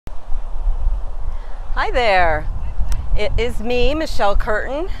Hi there, it is me, Michele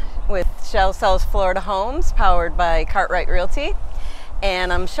Curtin, with Shell Sells Florida Homes, powered by Krate Realty.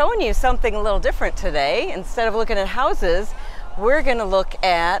 And I'm showing you something a little different today. Instead of looking at houses, we're going to look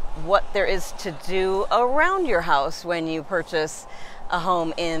at what there is to do around your house when you purchase a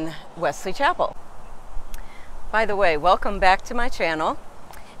home in Wesley Chapel. By the way, welcome back to my channel.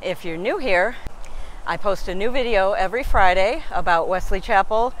 If you're new here, I post a new video every Friday about Wesley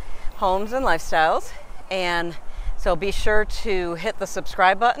Chapel homes and lifestyles. And so be sure to hit the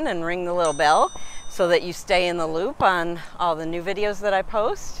subscribe button and ring the little bell so that you stay in the loop on all the new videos that I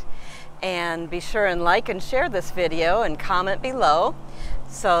post. And be sure and like and share this video and comment below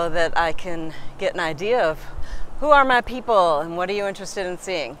so that I can get an idea of who are my people and what are you interested in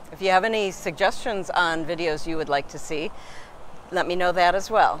seeing. If you have any suggestions on videos you would like to see, let me know that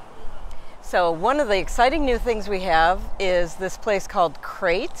as well. So one of the exciting new things we have is this place called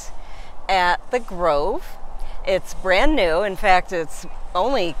Krate at the Grove. It's brand new. In fact, it's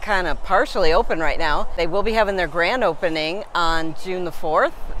only kind of partially open right now. They will be having their grand opening on June the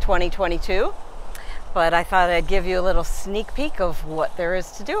 4th, 2022. But I thought I'd give you a little sneak peek of what there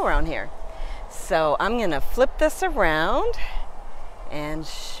is to do around here. So I'm gonna flip this around and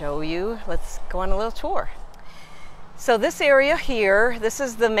show you. Let's go on a little tour. So this area here, this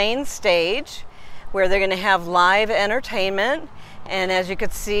is the main stage where they're gonna have live entertainment. And as you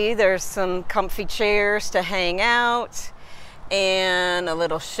can see, there's some comfy chairs to hang out and a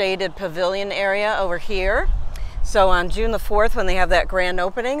little shaded pavilion area over here. So on June the 4th, when they have that grand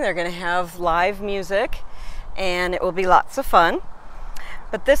opening, they're going to have live music and it will be lots of fun.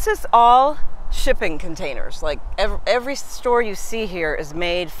 But this is all shipping containers. Like every store you see here is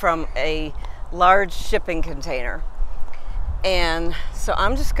made from a large shipping container. And so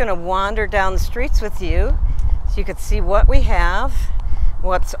I'm just going to wander down the streets with you so you can see what we have,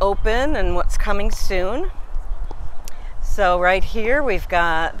 what's open, and what's coming soon. So right here we've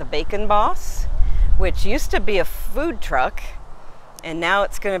got the Bacon Boss, which used to be a food truck, and now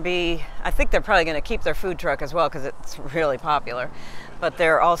it's going to be, I think they're probably going to keep their food truck as well because it's really popular. But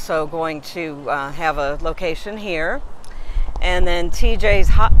they're also going to have a location here. And then TJ's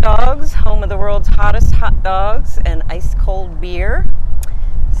Hot Dogs, home of the world's hottest hot dogs and ice cold beer.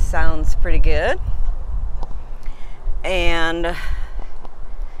 Sounds pretty good. And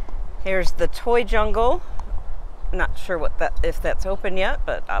here's the Toy Jungle. Not sure if that's open yet,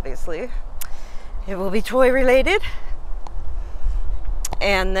 but obviously it will be toy related.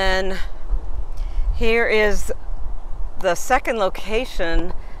 And then here is the second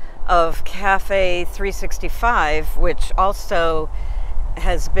location of Cafe 365, which also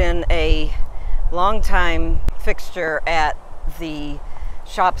has been a long-time fixture at the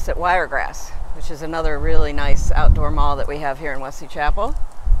Shops at Wiregrass, which is another really nice outdoor mall that we have here in Wesley Chapel.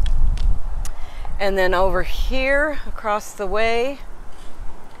 And then over here, across the way,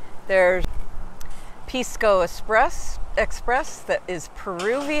 there's Pisco Express that is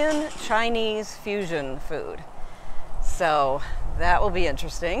Peruvian Chinese fusion food. So that will be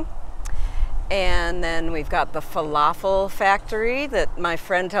interesting. And then we've got the Falafel Factory that my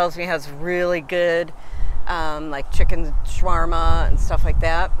friend tells me has really good like chicken shawarma and stuff like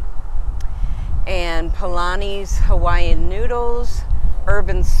that. And Polani's Hawaiian Noodles,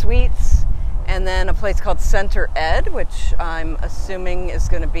 Urban Sweets, and then a place called Center Ed, which I'm assuming is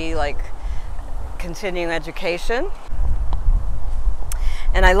going to be like continuing education.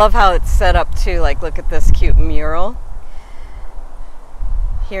 And I love how it's set up too. Like, look at this cute mural.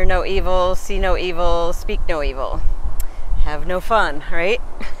 Hear no evil, see no evil, speak no evil. Have no fun, right?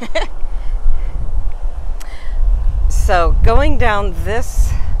 So going down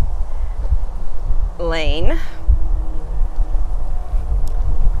this lane,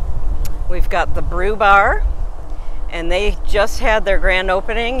 we've got the Brew Bar, and they just had their grand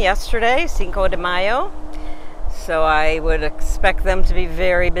opening yesterday, Cinco de Mayo. So I would expect them to be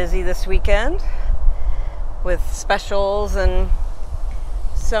very busy this weekend with specials and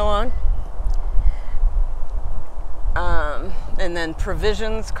so on. And then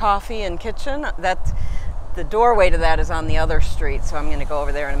Provisions Coffee and Kitchen. The doorway to that is on the other street, so I'm going to go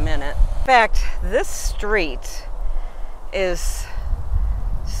over there in a minute. In fact, this street is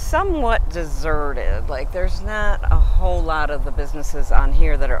somewhat deserted. Like, there's not a whole lot of the businesses on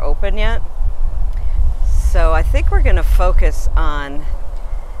here that are open yet. So I think we're going to focus on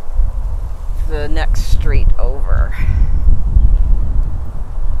the next street over.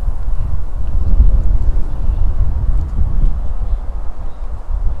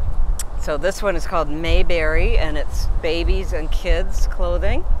 So this one is called Mayberry, and it's babies and kids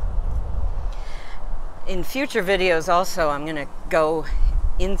clothing. In future videos also, I'm going to go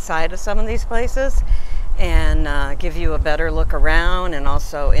inside of some of these places and give you a better look around and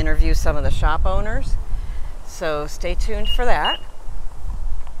also interview some of the shop owners. So stay tuned for that.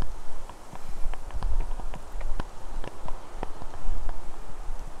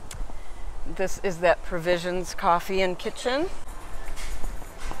 This is that Provisions Coffee and Kitchen.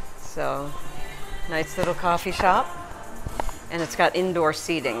 So nice little coffee shop. And it's got indoor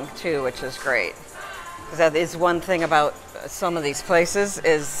seating too, which is great. Because that is one thing about some of these places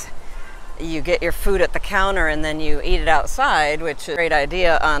is you get your food at the counter and then you eat it outside, which is a great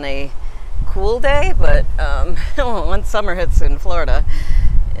idea on a cool day, but once summer hits in Florida,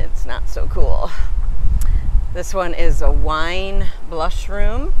 it's not so cool. This one is a wine blush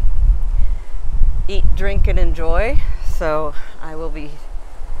room. Eat, drink, and enjoy. So I will be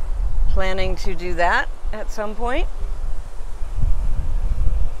planning to do that at some point.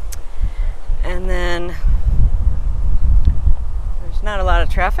 And then there's not a lot of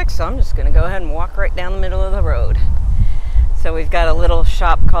traffic, so I'm just going to go ahead and walk right down the middle of the road. So we've got a little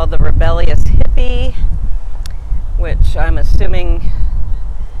shop called the Rebellious Hippie, which I'm assuming,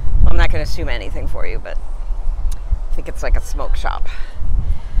 well, I'm not going to assume anything for you, but I think it's like a smoke shop.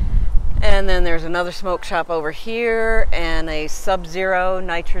 And then there's another smoke shop over here and a Sub-Zero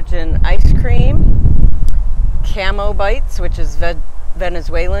nitrogen ice cream. Camo Bites, which is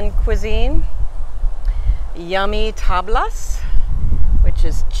Venezuelan cuisine. Yummy Tablas, which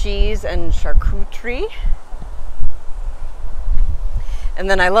is cheese and charcuterie. And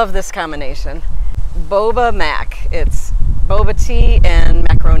then I love this combination. Boba Mac. It's boba tea and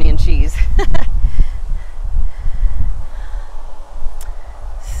macaroni and cheese.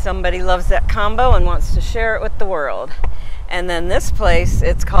 Somebody loves that combo and wants to share it with the world. And then this place,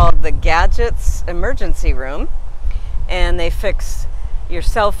 it's called the Gadgets Emergency Room. And they fix your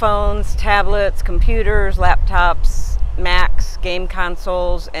cell phones, tablets, computers, laptops, Macs, game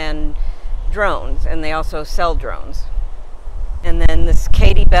consoles, and drones. And they also sell drones. And then this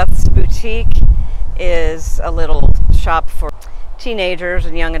Katie Beth's Boutique is a little shop for teenagers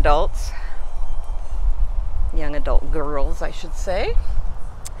and young adults. Young adult girls, I should say.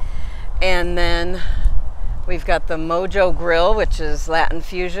 And then we've got the Mojo Grill, which is Latin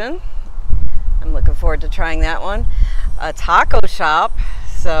fusion. I'm looking forward to trying that one. A taco shop.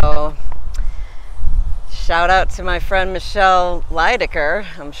 So shout out to my friend Michele Curtin.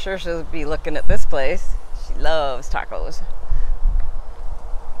 I'm sure she'll be looking at this place. She loves tacos.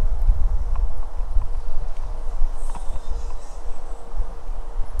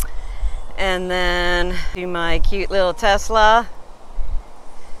 And then do my cute little Tesla.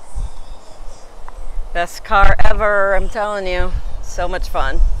 Best car ever, I'm telling you. So much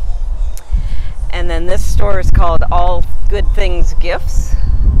fun. And then this store is called All Good Things Gifts.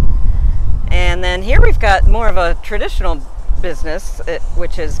 And then here we've got more of a traditional business,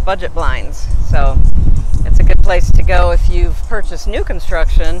 which is budget blinds. So it's a good place to go if you've purchased new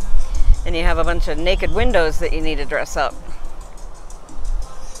construction and you have a bunch of naked windows that you need to dress up.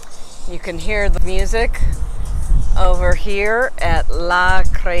 You can hear the music over here at La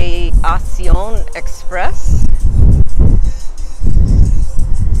Creación Express.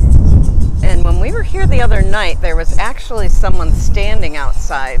 And when we were here the other night, there was actually someone standing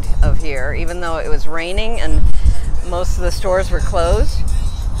outside of here, even though it was raining and most of the stores were closed.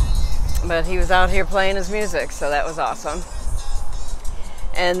 But he was out here playing his music, so that was awesome.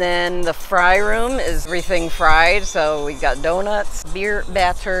 And then the fry room is everything fried, so we got donuts, beer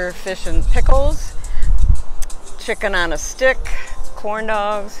batter, fish and pickles, chicken on a stick, corn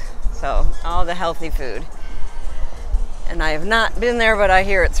dogs, so all the healthy food. And I have not been there, but I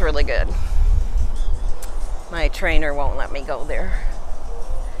hear it's really good. My trainer won't let me go there.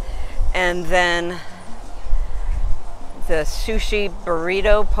 And then the sushi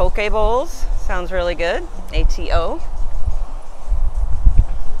burrito poke bowls, sounds really good, ATO.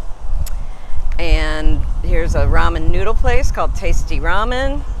 And here's a ramen noodle place called Tasty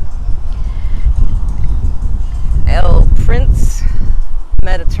Ramen. El Prince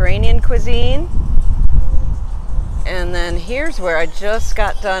Mediterranean cuisine. And then here's where I just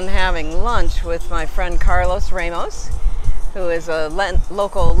got done having lunch with my friend Carlos Ramos, who is a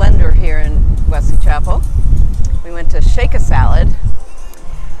local lender here in Wesley Chapel. We went to Shake a Salad,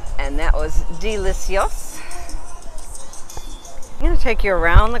 and that was delicious. I'm going to take you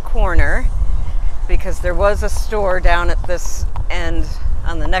around the corner because there was a store down at this end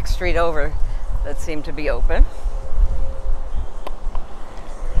on the next street over that seemed to be open.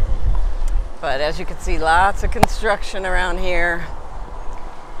 But as you can see, lots of construction around here.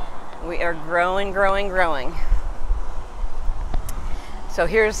 We are growing, growing, growing. So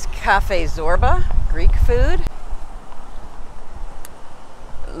here's Cafe Zorba, Greek food.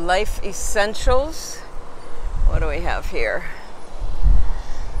 Life Essentials do we have here?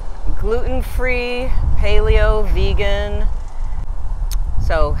 Gluten-free, paleo, vegan.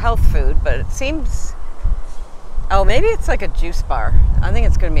 So health food, but it seems, oh, maybe it's like a juice bar. I think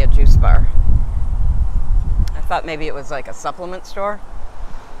it's going to be a juice bar. I thought maybe it was like a supplement store.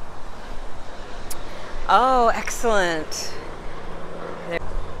 Oh, excellent.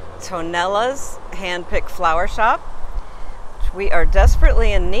 Tonella's hand-picked flower shop. We are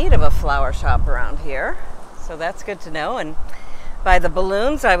desperately in need of a flower shop around here, so that's good to know. And by the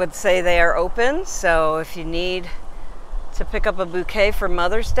balloons, I would say they are open, so if you need to pick up a bouquet for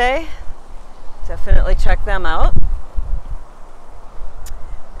Mother's Day, definitely check them out.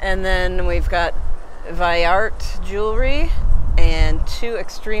 And then we've got Viart jewelry and 2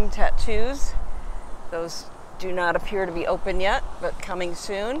 extreme tattoos. Those do not appear to be open yet, but coming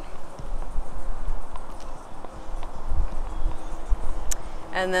soon.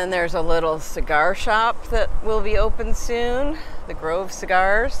 And then there's a little cigar shop that will be open soon, the Grove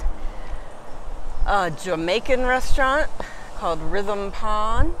Cigars. A Jamaican restaurant called Rhythm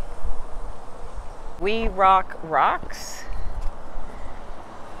Pawn. We Rock Rocks,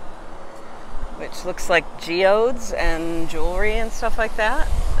 which looks like geodes and jewelry and stuff like that.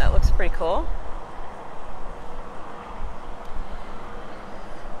 That looks pretty cool.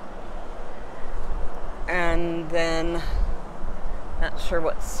 And then, not sure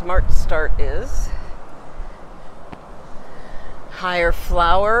what Smart Start is. Higher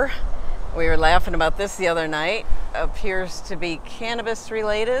Flower. We were laughing about this the other night. Appears to be cannabis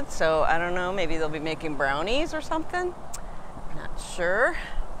related, so I don't know, maybe they'll be making brownies or something. Not sure.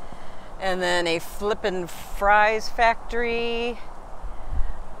 And then a Flippin' Fries Factory.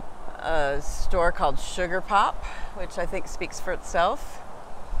 A store called Sugar Pop, which I think speaks for itself.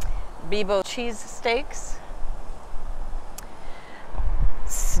 Bebo Cheese Steaks.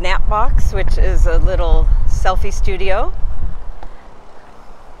 Snapbox, which is a little selfie studio.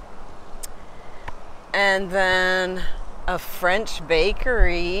 And then a French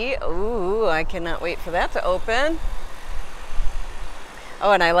bakery. Ooh, I cannot wait for that to open.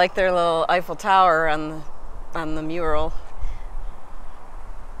 Oh, and I like their little Eiffel Tower on the mural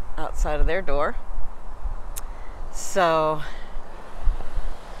outside of their door. So,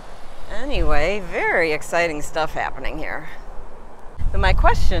 anyway, very exciting stuff happening here. But my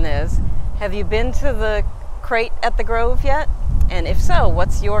question is, have you been to the Krate at the Grove yet? And if so,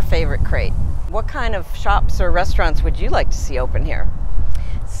 what's your favorite Krate? What kind of shops or restaurants would you like to see open here?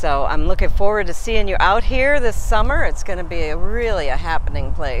 So I'm looking forward to seeing you out here this summer. It's going to be really a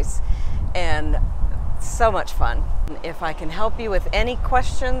happening place and so much fun. If I can help you with any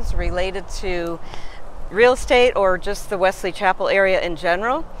questions related to real estate or just the Wesley Chapel area in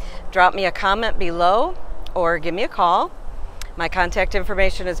general, drop me a comment below or give me a call. My contact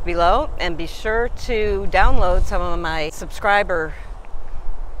information is below, and be sure to download some of my subscriber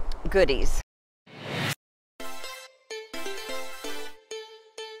goodies.